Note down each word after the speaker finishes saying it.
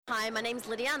Hi, my name's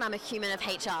Lydia and I'm a human of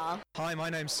HR. Hi, my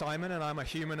name's Simon and I'm a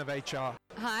human of HR.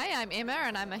 Hi, I'm Emma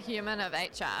and I'm a human of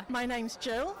HR. My name's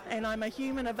Jill and I'm a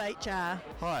human of HR.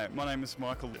 Hi, my name is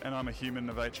Michael and I'm a human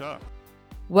of HR.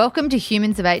 Welcome to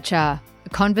Humans of HR, a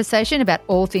conversation about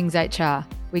all things HR.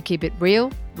 We keep it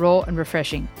real, raw and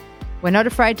refreshing. We're not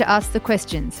afraid to ask the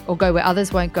questions or go where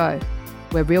others won't go.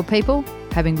 We're real people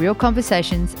having real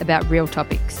conversations about real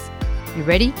topics. You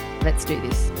ready? Let's do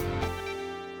this.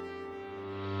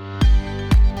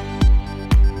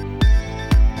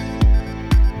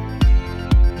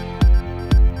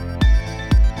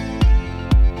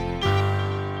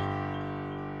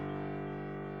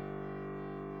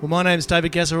 Well, my name's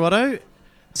David Gazzarotto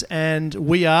and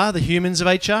we are the Humans of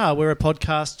HR. We're a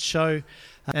podcast show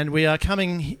and we are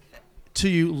coming to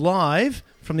you live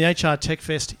from the HR Tech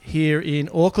Fest here in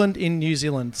Auckland in New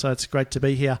Zealand. So it's great to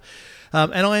be here.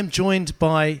 And I am joined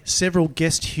by several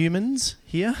guest humans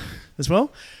here as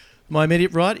well. My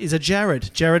immediate right is Jared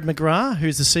McGrath,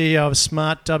 who's the CEO of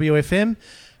Smart WFM,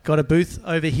 got a booth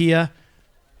over here,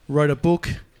 wrote a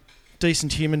book,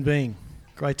 decent human being.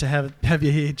 Great to have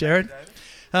you here, Jared.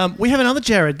 We have another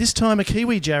Jared, this time a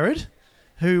Kiwi Jared,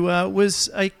 who has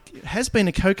been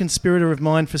a co-conspirator of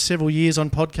mine for several years on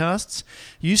podcasts,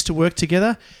 used to work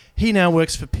together. He now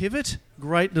works for Pivot,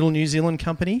 great little New Zealand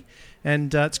company,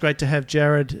 and it's great to have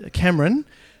Jared Cameron,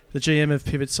 the GM of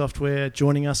Pivot Software,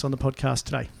 joining us on the podcast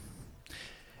today.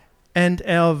 And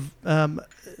our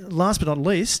last but not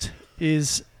least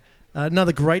is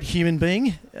another great human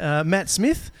being, Matt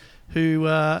Smith, who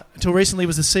until recently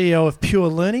was the CEO of Pure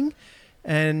Learning,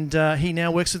 and he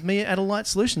now works with me at Alight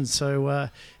Solutions. So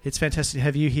it's fantastic to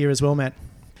have you here as well, Matt.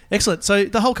 Excellent. So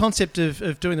the whole concept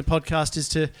of doing the podcast is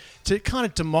to kind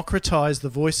of democratise the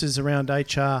voices around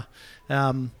HR.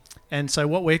 And so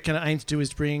what we're going to aim to do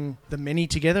is bring the many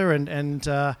together and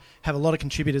have a lot of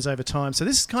contributors over time. So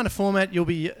this is the kind of format you'll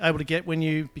be able to get when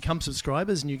you become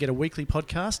subscribers and you get a weekly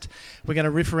podcast. We're going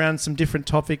to riff around some different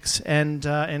topics and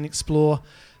explore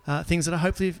things that are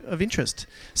hopefully of interest.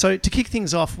 So to kick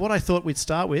things off, what I thought we'd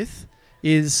start with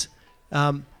is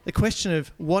the question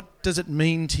of what does it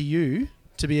mean to you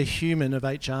to be a human of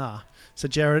HR? So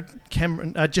Jared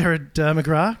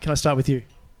McGrath, can I start with you?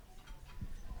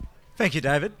 Thank you,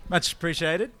 David. Much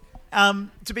appreciated.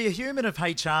 To be a human of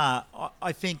HR,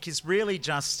 I think, is really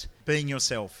just being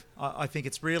yourself. I think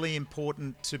it's really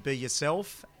important to be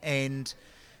yourself and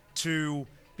to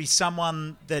be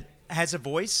someone that has a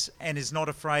voice and is not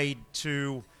afraid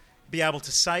to be able to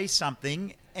say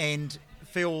something and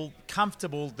feel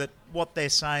comfortable that what they're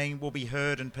saying will be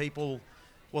heard and people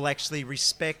will actually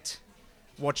respect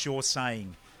what you're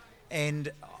saying.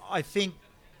 And I think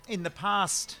in the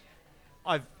past,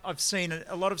 I've seen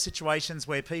a lot of situations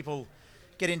where people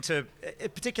get into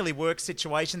particularly work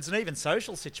situations and even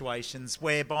social situations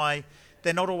whereby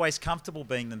they're not always comfortable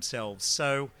being themselves.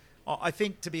 So I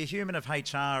think to be a human of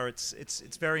HR,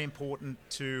 it's very important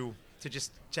to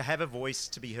have a voice,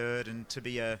 to be heard, and to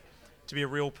be a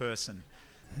real person.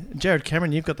 Jared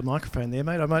Cameron, you've got the microphone there,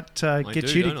 mate. I might get you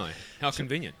to. Don't I? How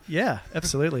convenient. Yeah,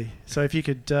 absolutely. So if you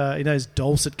could, in those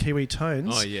dulcet Kiwi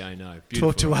tones, oh yeah, I know.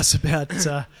 Beautiful. Talk to us about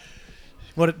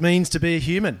what it means to be a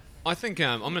human. I think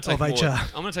I'm going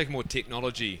to take a more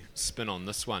technology spin on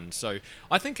this one. So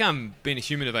I think being a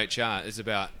human of HR is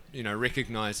about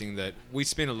recognizing that we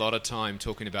spend a lot of time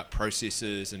talking about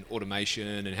processes and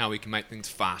automation and how we can make things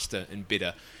faster and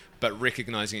better, but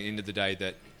recognizing at the end of the day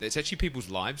that it's actually people's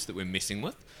lives that we're messing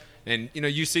with. And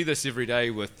you see this every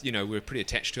day with we're pretty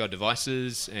attached to our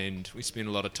devices and we spend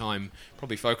a lot of time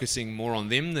probably focusing more on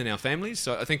them than our families.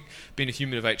 So I think being a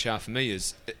human of HR for me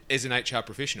is, as an HR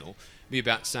professional, be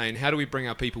about saying how do we bring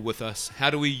our people with us, how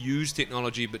do we use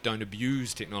technology but don't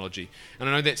abuse technology. And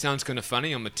I know that sounds kind of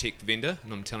funny, I'm a tech vendor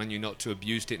and I'm telling you not to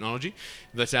abuse technology,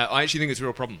 but I actually think it's a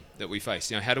real problem that we face.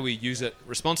 How do we use it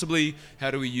responsibly,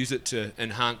 how do we use it to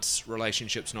enhance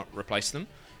relationships, not replace them?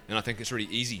 And I think it's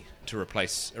really easy to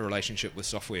replace a relationship with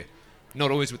software. Not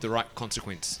always with the right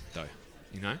consequence, though,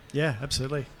 Yeah,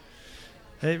 absolutely.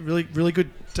 Hey, really good,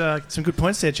 some good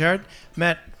points there, Jared.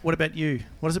 Matt, what about you?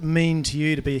 What does it mean to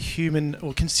you to be a human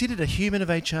or considered a human of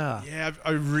HR? Yeah,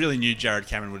 I really knew Jared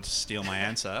Cameron would steal my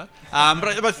answer.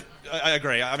 But I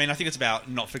agree. I mean, I think it's about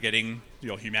not forgetting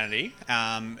your humanity.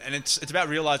 And it's about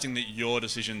realising that your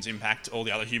decisions impact all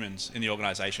the other humans in the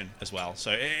organisation as well.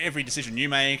 So every decision you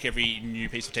make, every new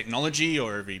piece of technology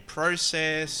or every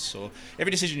process or every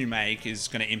decision you make is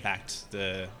going to impact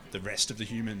the rest of the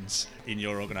humans in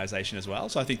your organisation as well.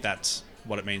 So I think that's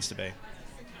what it means to be.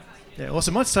 Yeah,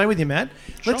 awesome. Might stay with you, Matt.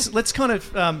 Sure. Let's kind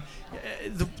of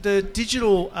the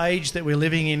digital age that we're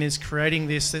living in is creating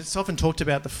this. It's often talked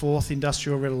about the fourth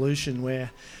industrial revolution,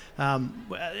 where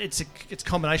it's a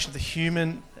combination of the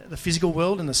human, the physical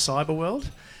world, and the cyber world.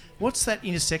 What's that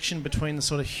intersection between the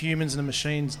sort of humans and the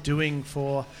machines doing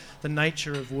for the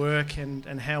nature of work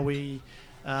and how we,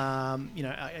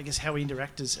 I guess how we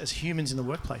interact as humans in the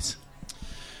workplace?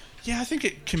 Yeah, I think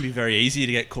it can be very easy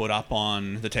to get caught up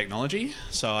on the technology.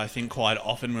 So I think quite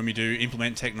often when we do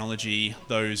implement technology,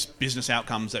 those business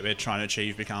outcomes that we're trying to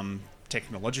achieve become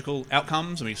technological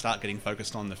outcomes, and we start getting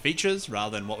focused on the features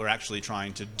rather than what we're actually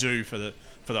trying to do for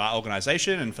our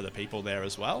organisation and for the people there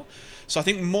as well. So I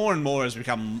think more and more as we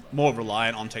become more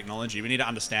reliant on technology, we need to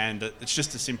understand that it's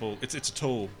just a simple, it's a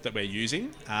tool that we're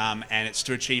using, and it's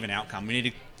to achieve an outcome. We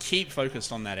need to keep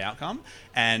focused on that outcome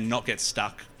and not get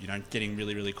stuck, getting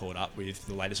really, really caught up with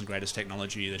the latest and greatest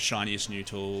technology, the shiniest new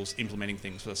tools, implementing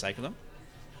things for the sake of them.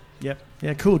 Yep.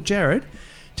 Yeah, cool. Jared,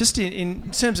 just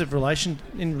in terms of relation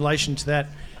to that,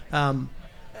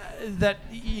 that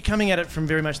you're coming at it from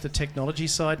very much the technology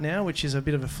side now, which is a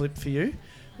bit of a flip for you.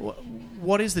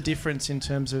 What is the difference in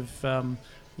terms of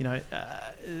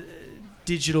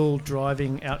digital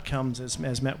driving outcomes,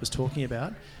 as Matt was talking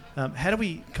about? How do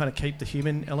we kind of keep the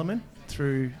human element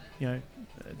through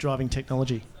driving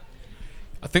technology?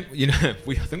 I think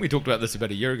we talked about this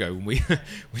about a year ago when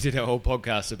we did our whole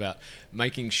podcast about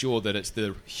making sure that it's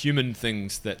the human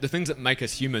things, the things that make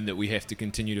us human, that we have to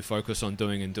continue to focus on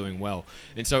doing and doing well.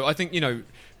 And so I think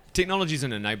technology is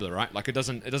an enabler, right? Like it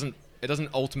doesn't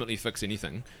ultimately fix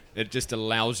anything. It just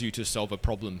allows you to solve a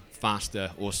problem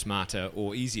faster or smarter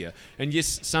or easier. And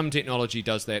yes, some technology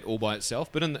does that all by itself,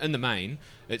 but in the main,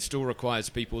 it still requires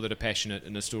people that are passionate,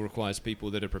 and it still requires people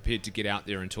that are prepared to get out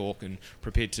there and talk and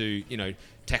prepared to,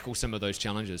 tackle some of those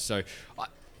challenges. So,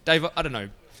 Dave, I don't know.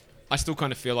 I still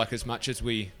kind of feel like as much as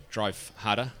we drive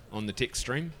harder on the tech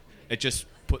stream, it just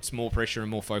puts more pressure and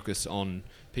more focus on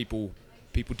people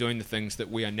doing the things that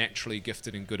we are naturally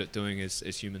gifted and good at doing as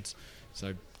humans.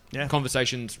 So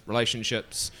conversations,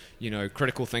 relationships,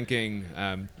 critical thinking,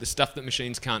 the stuff that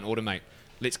machines can't automate.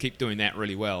 Let's keep doing that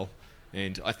really well.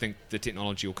 And I think the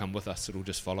technology will come with us. It'll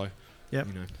just follow. Yep.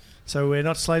 So we're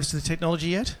not slaves to the technology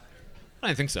yet? I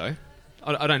don't think so.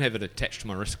 I don't have it attached to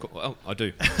my wrist. Well, I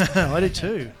do. I do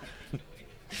too.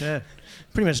 Yeah.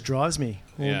 Pretty much drives me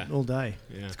all day.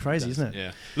 Yeah, it's crazy, isn't it?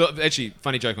 Yeah. Look, actually,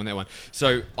 funny joke on that one.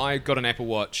 So I got an Apple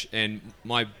Watch, and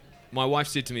my wife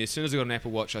said to me, as soon as I got an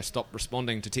Apple Watch, I stopped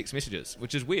responding to text messages,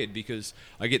 which is weird because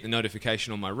I get the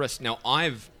notification on my wrist. Now,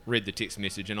 I've read the text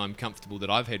message, and I'm comfortable that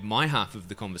I've had my half of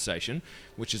the conversation,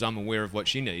 which is I'm aware of what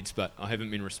she needs, but I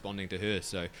haven't been responding to her.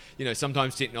 So,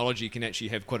 sometimes technology can actually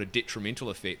have quite a detrimental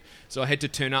effect. So I had to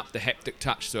turn up the haptic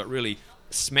touch, so it really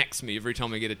smacks me every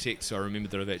time I get a text, so I remember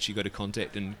that I've actually got to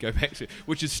contact and go back to,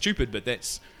 which is stupid, but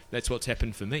that's what's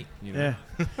happened for me. Yeah.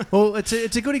 Well, it's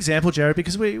a good example, Jared,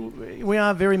 because we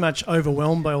are very much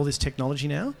overwhelmed by all this technology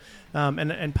now,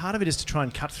 and part of it is to try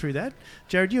and cut through that.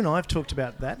 Jared, you and I have talked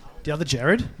about that. The other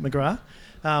Jared McGrath,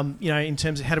 in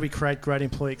terms of how do we create great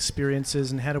employee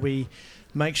experiences and how do we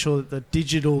make sure that the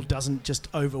digital doesn't just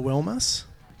overwhelm us.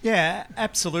 Yeah,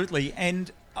 absolutely.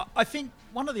 And I think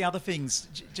one of the other things,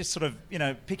 just sort of,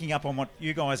 picking up on what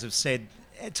you guys have said,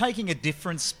 taking a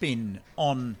different spin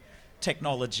on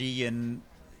technology and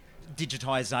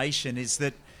digitisation, is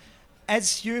that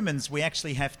as humans, we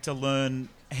actually have to learn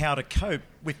how to cope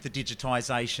with the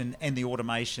digitisation and the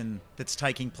automation that's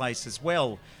taking place as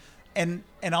well. And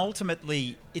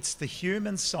ultimately, it's the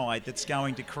human side that's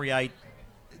going to create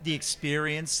the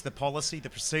experience, the policy, the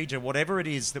procedure, whatever it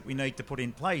is that we need to put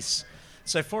in place.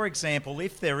 So, for example,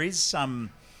 if there is some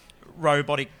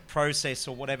robotic process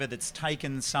or whatever that's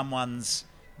taken someone's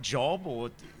job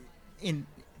or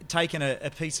taken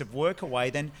a piece of work away,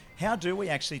 then how do we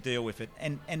actually deal with it?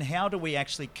 And how do we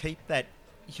actually keep that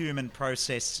human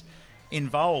process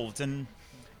involved? And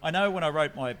I know when I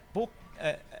wrote my book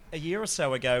a year or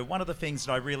so ago, one of the things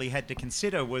that I really had to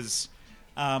consider was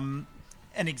an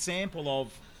example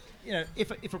of,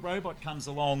 if a robot comes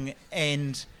along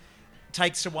and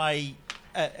takes away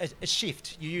a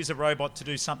shift. You use a robot to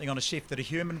do something on a shift that a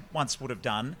human once would have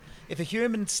done. If a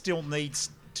human still needs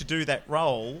to do that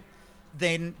role,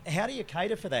 then how do you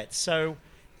cater for that? So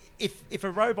if a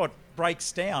robot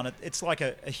breaks down, it's like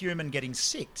a human getting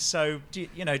sick. So do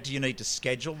you need to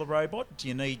schedule the robot? Do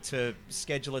you need to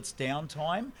schedule its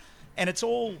downtime? And it's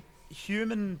all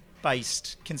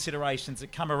human-based considerations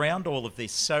that come around all of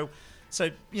this. So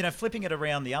flipping it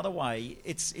around the other way,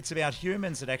 it's about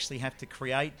humans that actually have to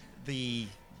create the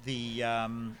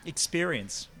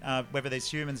experience, whether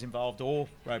there's humans involved or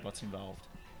robots involved.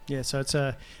 Yeah, so it's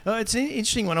an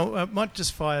interesting one. I might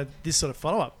just fire this sort of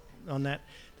follow-up on that.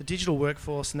 The digital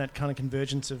workforce and that kind of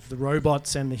convergence of the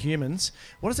robots and the humans.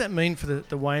 What does that mean for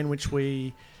the way in which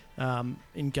we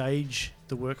engage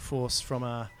the workforce from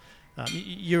a...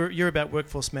 You're about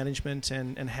workforce management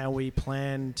and how we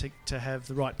plan to have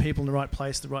the right people in the right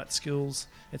place, the right skills,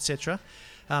 etc.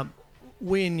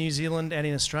 We in New Zealand and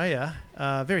in Australia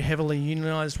are very heavily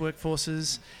unionised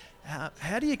workforces.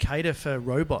 How do you cater for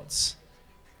robots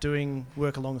doing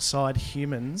work alongside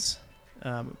humans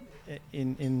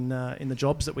in the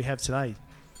jobs that we have today?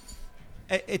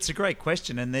 It's a great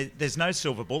question, and there's no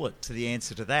silver bullet to the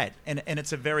answer to that. And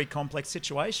it's a very complex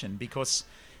situation, because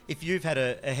if you've had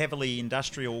a heavily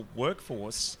industrial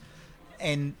workforce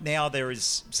and now there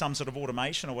is some sort of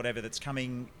automation or whatever that's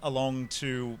coming along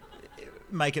to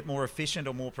make it more efficient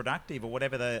or more productive or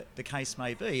whatever the case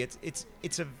may be,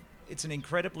 it's an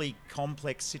incredibly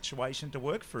complex situation to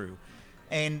work through.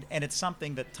 And it's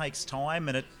something that takes time,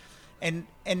 and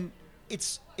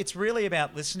it's really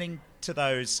about listening to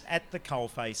those at the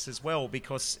coalface as well,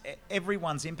 because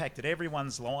everyone's impacted,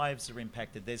 everyone's lives are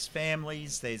impacted. There's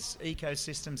families, there's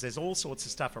ecosystems, there's all sorts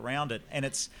of stuff around it, and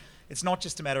it's not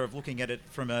just a matter of looking at it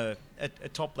from a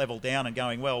top level down and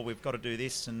going, well, we've got to do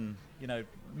this and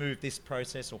move this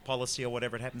process or policy or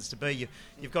whatever it happens to be.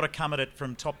 You've got to come at it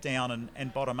from top down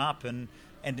and bottom up and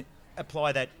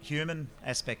apply that human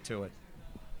aspect to it.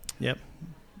 Yep.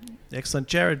 Excellent.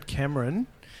 Jared Cameron,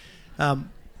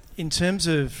 in terms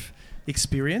of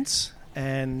experience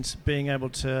and being able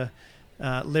to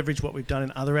leverage what we've done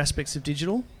in other aspects of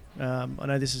digital, I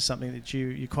know this is something that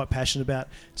you're quite passionate about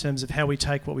in terms of how we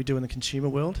take what we do in the consumer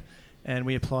world and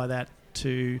we apply that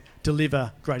to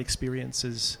deliver great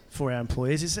experiences for our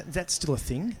employees. Is that still a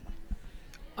thing?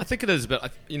 I think it is,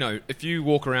 but if you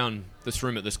walk around this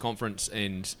room at this conference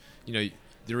and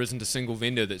there isn't a single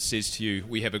vendor that says to you,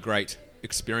 we have a great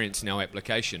experience in our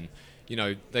application,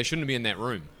 they shouldn't be in that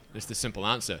room. It's the simple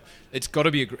answer. It's got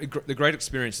to be the great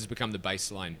experience has become the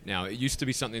baseline now. It used to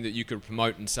be something that you could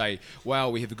promote and say, wow,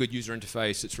 we have a good user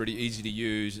interface, it's really easy to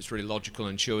use, it's really logical,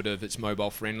 intuitive, it's mobile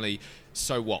friendly.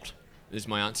 So what is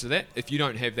my answer to that? If you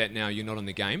don't have that now, you're not in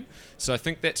the game. So I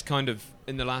think that's kind of,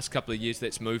 in the last couple of years,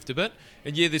 that's moved a bit.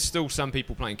 And yeah, there's still some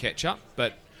people playing catch up,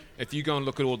 but if you go and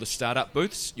look at all the startup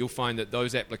booths, you'll find that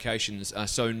those applications are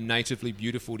so natively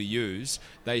beautiful to use,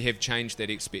 they have changed that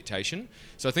expectation.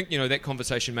 So I think, that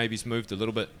conversation maybe has moved a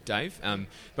little bit, Dave.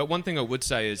 But one thing I would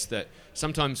say is that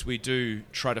sometimes we do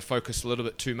try to focus a little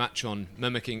bit too much on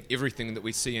mimicking everything that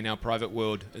we see in our private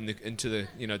world into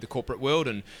the corporate world,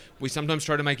 and we sometimes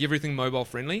try to make everything mobile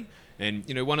friendly. And,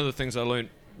 one of the things I learned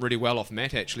really well off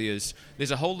Matt actually is there's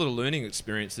a whole lot of learning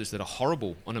experiences that are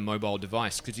horrible on a mobile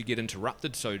device because you get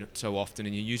interrupted so often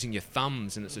and you're using your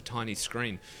thumbs and it's a tiny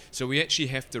screen. So we actually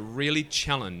have to really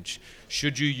challenge,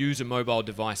 should you use a mobile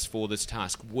device for this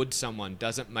task?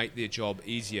 Does it make their job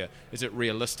easier? Is it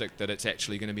realistic that it's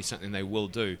actually going to be something they will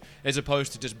do? As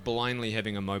opposed to just blindly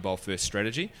having a mobile first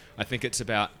strategy. I think it's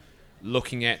about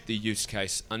looking at the use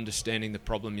case, understanding the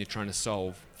problem you're trying to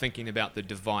solve, thinking about the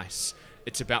device.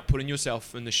 It's about putting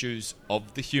yourself in the shoes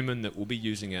of the human that will be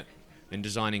using it and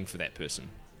designing for that person.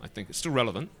 I think it's still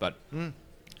relevant, but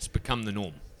it's become the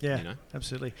norm. Yeah,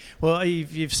 absolutely. Well,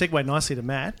 you've segued nicely to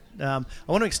Matt. I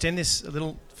want to extend this a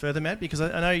little further, Matt, because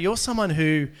I know you're someone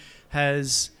who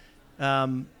has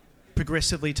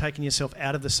progressively taken yourself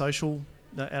out of social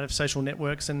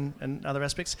networks and other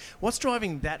aspects. What's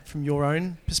driving that from your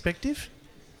own perspective?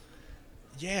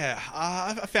 Yeah,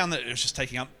 I found that it was just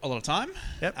taking up a lot of time.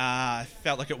 Yep. I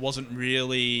felt like it wasn't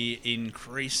really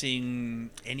increasing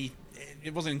any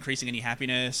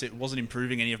happiness. It wasn't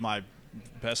improving any of my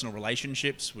personal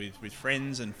relationships with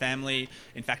friends and family.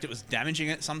 In fact, it was damaging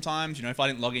it sometimes. If I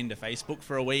didn't log into Facebook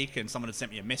for a week and someone had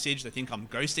sent me a message, they think I'm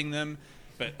ghosting them.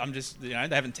 But I'm just, they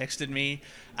haven't texted me.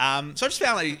 So I just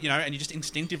found and you're just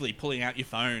instinctively pulling out your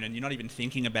phone and you're not even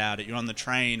thinking about it. You're on the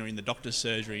train or in the doctor's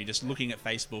surgery, just looking at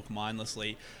Facebook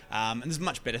mindlessly. And there's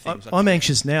much better things. I'm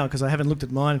anxious now because I haven't looked at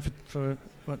mine for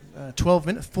 12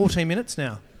 minutes, 14 minutes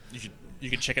now. You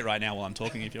could check it right now while I'm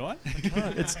talking if you want.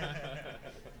 It's...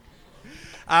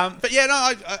 But yeah,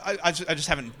 no, I just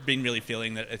haven't been really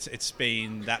feeling that it's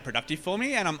been that productive for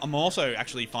me, and I'm also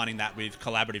actually finding that with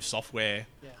collaborative software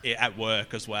at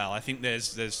work as well. I think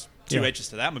there's two edges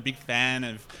to that. I'm a big fan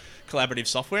of collaborative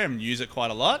software and use it quite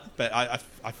a lot, but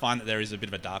I find that there is a bit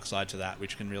of a dark side to that,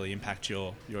 which can really impact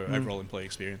your overall employee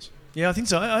experience. Yeah, I think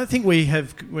so. I think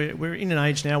we're in an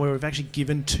age now where we've actually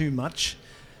given too much.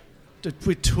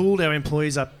 We've tooled our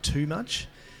employees up too much.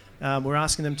 We're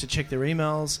asking them to check their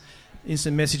emails,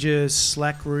 instant messages,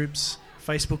 Slack groups,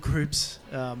 Facebook groups,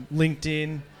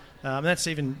 LinkedIn, That's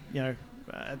even,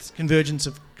 it's convergence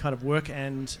of kind of work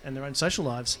and their own social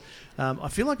lives. I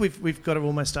feel like we've got to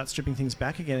almost start stripping things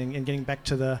back again and getting back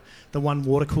to the one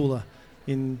water cooler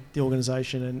in the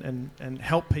organisation and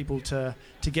help people to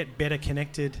get better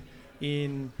connected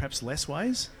in perhaps less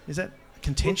ways. Is that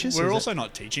contentious? We're also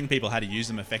not teaching people how to use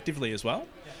them effectively as well.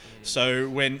 So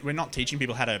when we're not teaching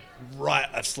people how to write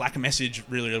a Slack message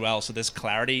really, really well, so there's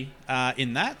clarity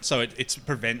in that. So it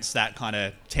prevents that kind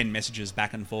of 10 messages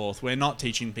back and forth. We're not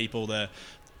teaching people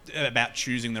about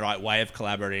choosing the right way of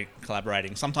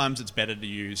collaborating. Sometimes it's better to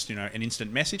use, an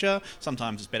instant messenger.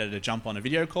 Sometimes it's better to jump on a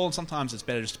video call. And sometimes it's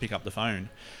better just to pick up the phone.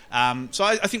 So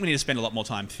I think we need to spend a lot more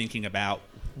time thinking about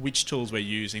which tools we're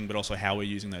using, but also how we're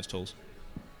using those tools.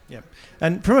 Yeah,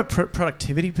 and from a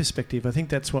productivity perspective, I think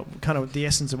that's what kind of the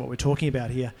essence of what we're talking about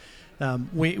here.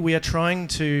 We are trying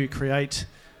to create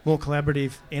more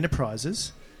collaborative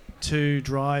enterprises to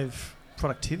drive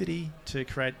productivity, to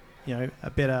create a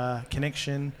better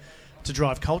connection, to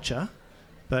drive culture.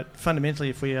 But fundamentally,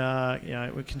 if we are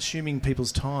we're consuming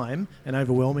people's time and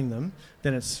overwhelming them,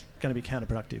 then it's going to be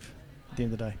counterproductive at the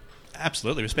end of the day.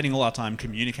 Absolutely. We're spending all our time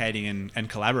communicating and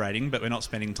collaborating, but we're not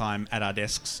spending time at our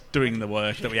desks doing the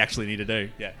work that we actually need to do.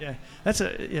 Yeah. Yeah. That's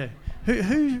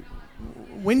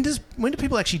when do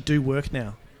people actually do work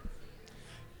now?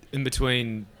 In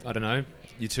between, I don't know,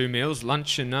 your two meals,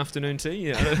 lunch and afternoon tea.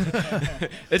 Yeah.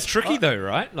 It's tricky though,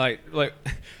 right? Like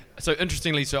so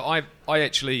interestingly, I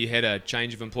actually had a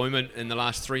change of employment in the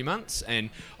last 3 months, and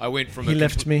I went from I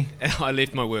left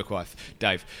my work wife,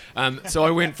 Dave. So I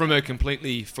went from a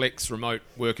completely flex remote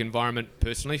work environment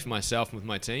personally for myself and with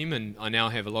my team, and I now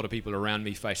have a lot of people around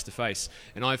me face to face.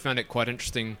 And I found it quite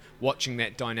interesting watching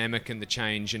that dynamic and the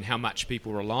change and how much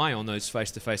people rely on those face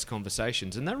to face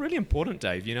conversations. And they're really important,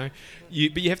 Dave. But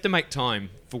you have to make time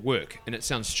for work. And it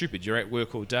sounds stupid. You're at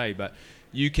work all day, but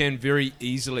you can very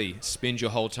easily spend your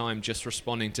whole time just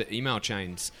responding to email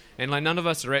chains. And none of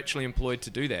us are actually employed to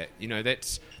do that.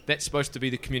 That's supposed to be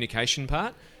the communication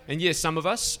part. And yes, some of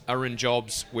us are in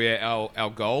jobs where our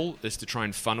goal is to try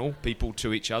and funnel people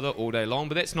to each other all day long,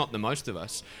 but that's not the most of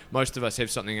us. Most of us have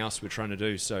something else we're trying to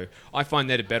do. So I find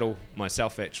that a battle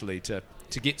myself, actually, to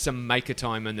get some maker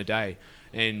time in the day.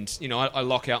 And, I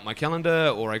lock out my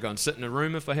calendar or I go and sit in a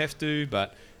room if I have to,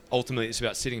 but ultimately it's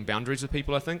about setting boundaries with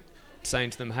people, I think.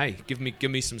 Saying to them, hey, give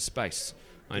me some space.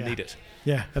 I need it.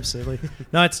 Yeah, absolutely.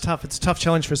 No, it's tough. It's a tough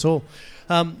challenge for us all.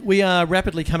 We are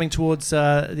rapidly coming towards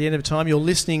the end of time. You're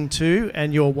listening to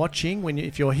and you're watching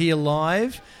if you're here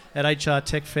live at HR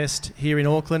Tech Fest here in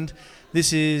Auckland.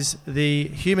 This is the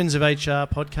Humans of HR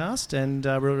podcast, and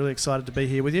we're really excited to be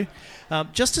here with you.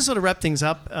 Just to sort of wrap things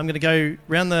up, I'm going to go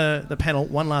around the panel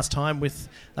one last time with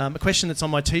a question that's on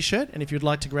my T-shirt, and if you'd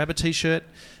like to grab a T-shirt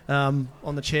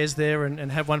on the chairs there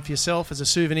and have one for yourself as a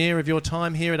souvenir of your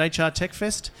time here at HR Tech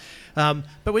Fest. But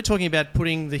we're talking about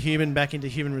putting the human back into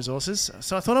human resources.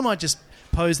 So I thought I might just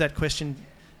pose that question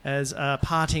as a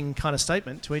parting kind of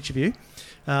statement to each of you.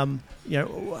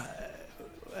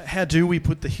 How do we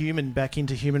put the human back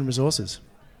into human resources?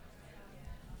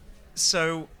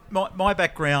 So my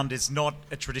background is not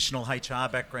a traditional HR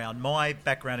background. My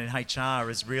background in HR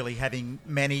is really having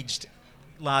managed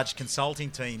large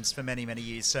consulting teams for many, many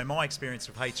years. So my experience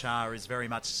with HR is very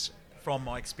much from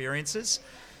my experiences.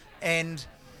 And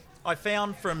I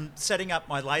found from setting up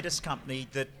my latest company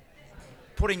that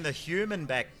putting the human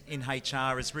back in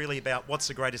HR is really about what's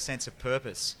the greatest sense of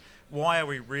purpose. Why are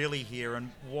we really here,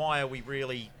 and why are we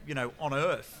really, on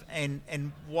Earth,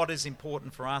 and what is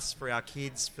important for us, for our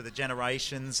kids, for the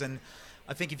generations. And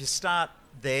I think if you start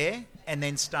there and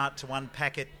then start to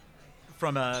unpack it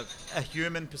from a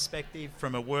human perspective,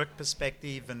 from a work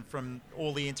perspective, and from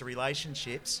all the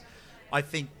interrelationships, I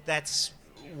think that's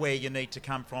where you need to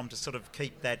come from to sort of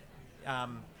keep that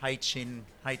H in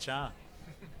HR.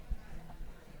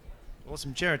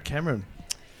 Awesome. Jared Cameron.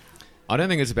 I don't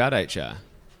think it's about HR.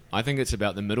 I think it's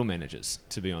about the middle managers,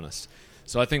 to be honest.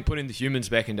 So I think putting the humans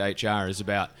back into HR is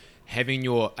about having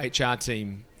your HR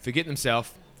team forget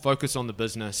themselves, focus on the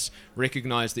business,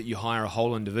 recognise that you hire a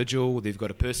whole individual, they've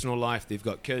got a personal life, they've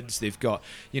got kids, they've got,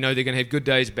 they're going to have good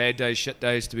days, bad days, shit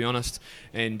days, to be honest,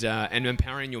 and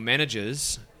empowering your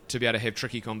managers to be able to have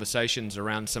tricky conversations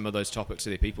around some of those topics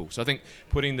with their people. So I think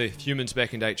putting the humans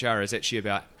back into HR is actually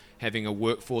about having a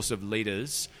workforce of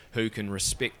leaders who can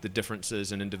respect the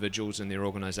differences in individuals in their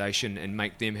organisation and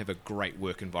make them have a great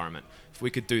work environment. If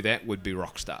we could do that, we'd be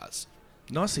rock stars.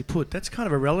 Nicely put. That's kind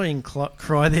of a rallying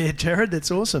cry there, Jared. That's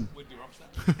awesome. We'd be rock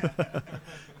stars.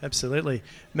 Absolutely.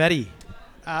 Maddie?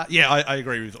 I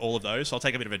agree with all of those. I'll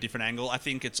take a bit of a different angle. I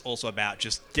think it's also about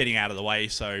just getting out of the way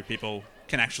so people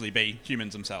can actually be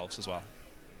humans themselves as well.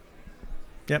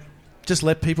 Yep. Just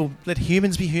let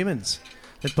humans be humans.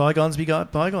 Let bygones be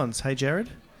bygones. Hey, Jared.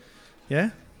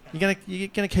 Yeah? You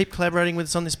gonna keep collaborating with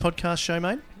us on this podcast show,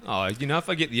 mate? Oh, if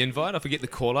I get the invite, if I get the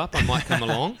call up, I might come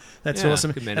along. That's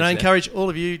awesome. And I encourage all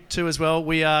of you to as well.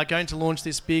 We are going to launch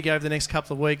this big over the next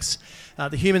couple of weeks.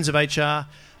 The Humans of HR.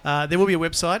 There will be a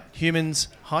website,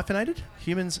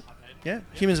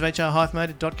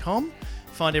 humansofhr-hyphenated.com.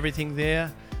 Find everything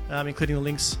there, including the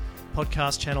links,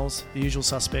 podcast channels, the usual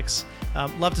suspects.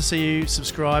 Love to see you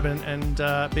subscribe and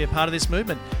be a part of this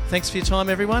movement. Thanks for your time,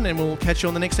 everyone, and we'll catch you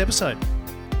on the next episode.